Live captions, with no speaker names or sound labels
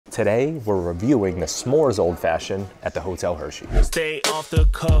Today, we're reviewing the s'mores old fashioned at the Hotel Hershey. Stay off the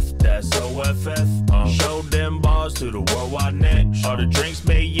cuff, that's OFF. Show them bars to the worldwide net. All the drinks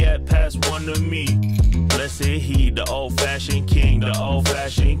made yet, pass one to me. Blessed he, the old-fashioned king, the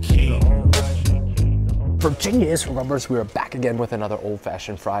old-fashioned king. Virginia is from Grubbers. We are back again with another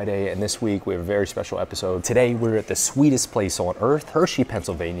old-fashioned Friday, and this week we have a very special episode. Today we're at the sweetest place on earth, Hershey,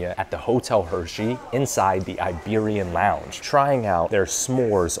 Pennsylvania, at the Hotel Hershey inside the Iberian Lounge, trying out their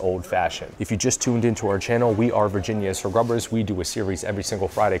s'mores old fashioned. If you just tuned into our channel, we are Virginia is from Grubbers. We do a series every single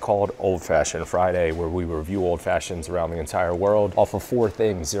Friday called Old Fashioned Friday, where we review old fashions around the entire world off of 4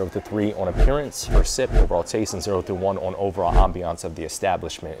 things: 0 to 3 on appearance, first sip, overall taste, and 0 to 1 on overall ambiance of the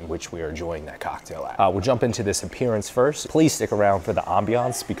establishment in which we are enjoying that cocktail at. We'll jump into this appearance first. Please stick around for the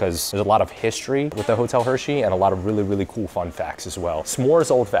ambiance because there's a lot of history with the Hotel Hershey and a lot of really cool fun facts as well. S'mores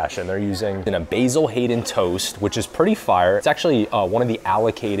old fashioned, they're using a Basil Hayden toast, which is pretty fire. It's actually one of the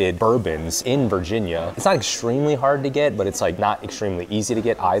allocated bourbons in Virginia. It's not extremely hard to get, but it's like not extremely easy to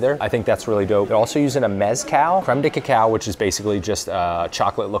get either. I think that's really dope. They're also using a mezcal, creme de cacao, which is basically just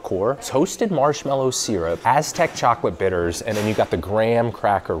chocolate liqueur, toasted marshmallow syrup, Aztec chocolate bitters, and then you got the graham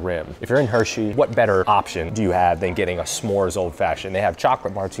cracker rim. If you're in Hershey, what better option do you have than getting a s'mores old fashioned? They have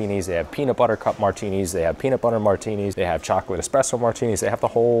chocolate martinis, they have peanut butter cup martinis, they have peanut butter martinis, they have chocolate espresso martinis, they have the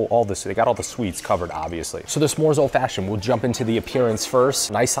whole, all this, they got all the sweets covered, obviously. So the s'mores old fashioned, we'll jump into the appearance first.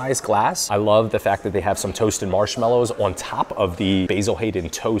 Nice sized glass. I love the fact that they have some toasted marshmallows on top of the Basil Hayden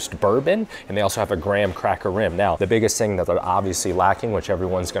toast bourbon, and they also have a graham cracker rim. Now, the biggest thing that they're obviously lacking, which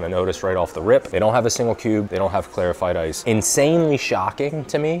everyone's gonna notice right off the rip, they don't have a single cube, they don't have clarified ice. Insanely shocking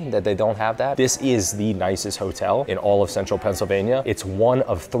to me that they don't have that. This is the nicest hotel in all of central Pennsylvania. It's one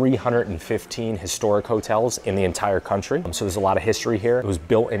of 315 historic hotels in the entire country. So there's a lot of history here. It was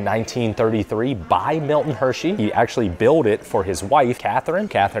built in 1933 by Milton Hershey. He actually built it for his wife, Catherine.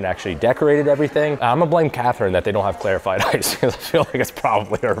 Catherine actually decorated everything. I'm gonna blame Catherine that they don't have clarified ice because I feel like it's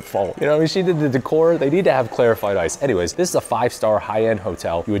probably her fault. You know, I mean, she did the decor. They need to have clarified ice. Anyways, this is a 5-star high-end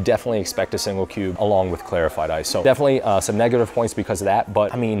hotel. You would definitely expect a single cube along with clarified ice. So definitely some negative points because of that.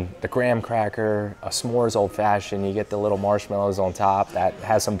 But I mean, the graham cracker, a s'mores old fashioned, you get the little marshmallows on top, that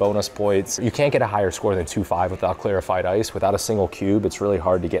has some bonus points. You can't get a higher score than 2.5 without clarified ice. Without a single cube, it's really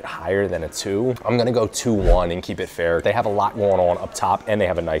hard to get higher than a 2. I'm gonna go 2-1 and keep it fair. They have a lot going on up top and they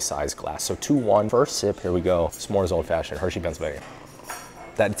have a nice size glass. So 2-1, first sip, here we go. S'mores old fashioned, Hershey, Pennsylvania.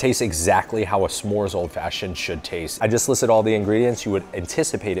 That tastes exactly how a s'mores old fashioned should taste. I just listed all the ingredients. You would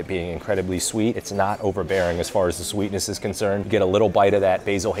anticipate it being incredibly sweet. It's not overbearing as far as the sweetness is concerned. You get a little bite of that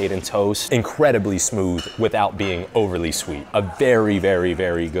Basil Hayden toast. Incredibly smooth without being overly sweet. A very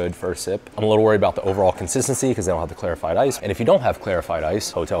good first sip. I'm a little worried about the overall consistency because they don't have the clarified ice. And if you don't have clarified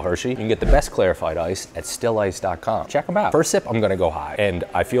ice, Hotel Hershey, you can get the best clarified ice at stillice.com. Check them out. First sip, I'm gonna go high. And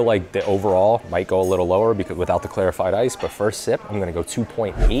I feel like the overall might go a little lower because without the clarified ice, but first sip, I'm gonna go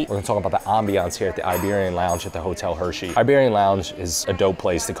 2.8. We're gonna talk about the ambiance here at the Iberian Lounge at the Hotel Hershey. Iberian Lounge is a dope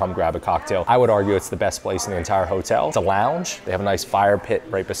place to come grab a cocktail. I would argue it's the best place in the entire hotel. It's a lounge. They have a nice fire pit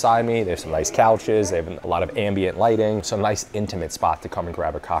right beside me. There's some nice couches. They have a lot of ambient lighting. So a nice intimate spot to come and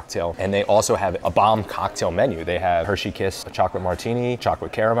grab a cocktail. And they also have a bomb cocktail menu. They have Hershey Kiss, a chocolate martini,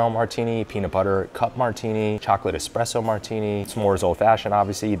 chocolate caramel martini, peanut butter cup martini, chocolate espresso martini, s'mores old fashioned,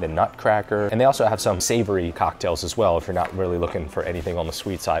 obviously, the nutcracker. And they also have some savory cocktails as well if you're not really looking for anything on the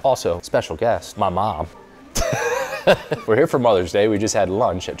sweet side. Also, special guest, my mom. We're here for Mother's Day. We just had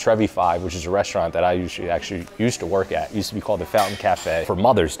lunch at Trevi 5, which is a restaurant that I actually used to work at. It used to be called the Fountain Cafe for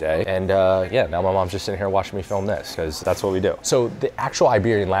Mother's Day. And yeah, now my mom's just sitting here watching me film this because that's what we do. So the actual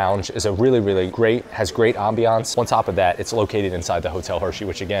Iberian Lounge is a really great, has great ambiance. On top of that, it's located inside the Hotel Hershey,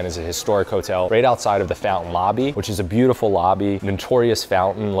 which again is a historic hotel right outside of the Fountain lobby, which is a beautiful lobby, notorious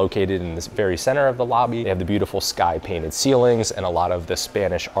fountain located in the very center of the lobby. They have the beautiful sky painted ceilings and a lot of the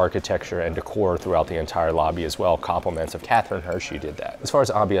Spanish architecture and decor throughout the entire lobby as well. Compliments of Catherine Hershey did that. As far as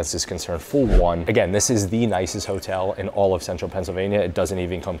ambiance is concerned, full 1. Again, this is the nicest hotel in all of central Pennsylvania. It doesn't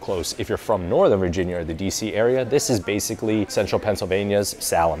even come close. If you're from Northern Virginia or the DC area, this is basically central Pennsylvania's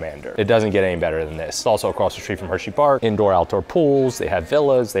Salamander. It doesn't get any better than this. It's also across the street from Hershey Park, indoor outdoor pools, they have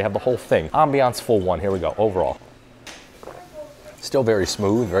villas, they have the whole thing. Ambiance full 1, here we go, overall. Still very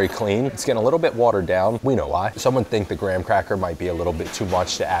smooth, very clean. It's getting a little bit watered down. We know why. Some would think the graham cracker might be a little bit too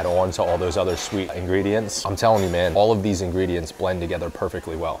much to add on to all those other sweet ingredients. I'm telling you, man, all of these ingredients blend together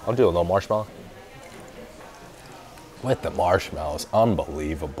perfectly well. I'll do a little marshmallow. With the marshmallows,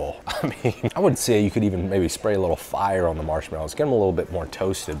 unbelievable. I mean, I would say you could even maybe spray a little fire on the marshmallows, get them a little bit more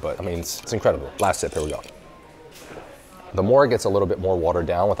toasted, but I mean, it's incredible. Last sip, here we go. The more it gets a little bit more watered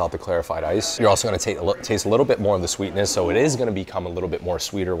down without the clarified ice, you're also gonna taste a little bit more of the sweetness, so it is gonna become a little bit more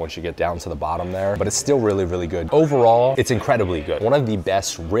sweeter once you get down to the bottom there, but it's still really, really good. Overall, it's incredibly good. One of the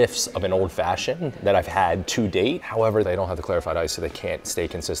best riffs of an old fashioned that I've had to date. However, they don't have the clarified ice, so they can't stay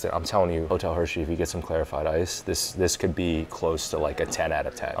consistent. I'm telling you, Hotel Hershey, if you get some clarified ice, this could be close to like a 10 out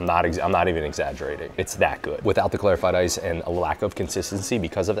of 10. I'm not even exaggerating. It's that good. Without the clarified ice and a lack of consistency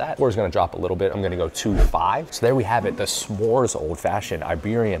because of that, score's gonna drop a little bit. I'm gonna go 2.5. So there we have it, the S'mores Old Fashioned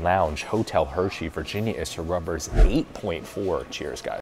Iberian Lounge Hotel Hershey Virginia Easter Grubbers 8.4. Cheers, guys.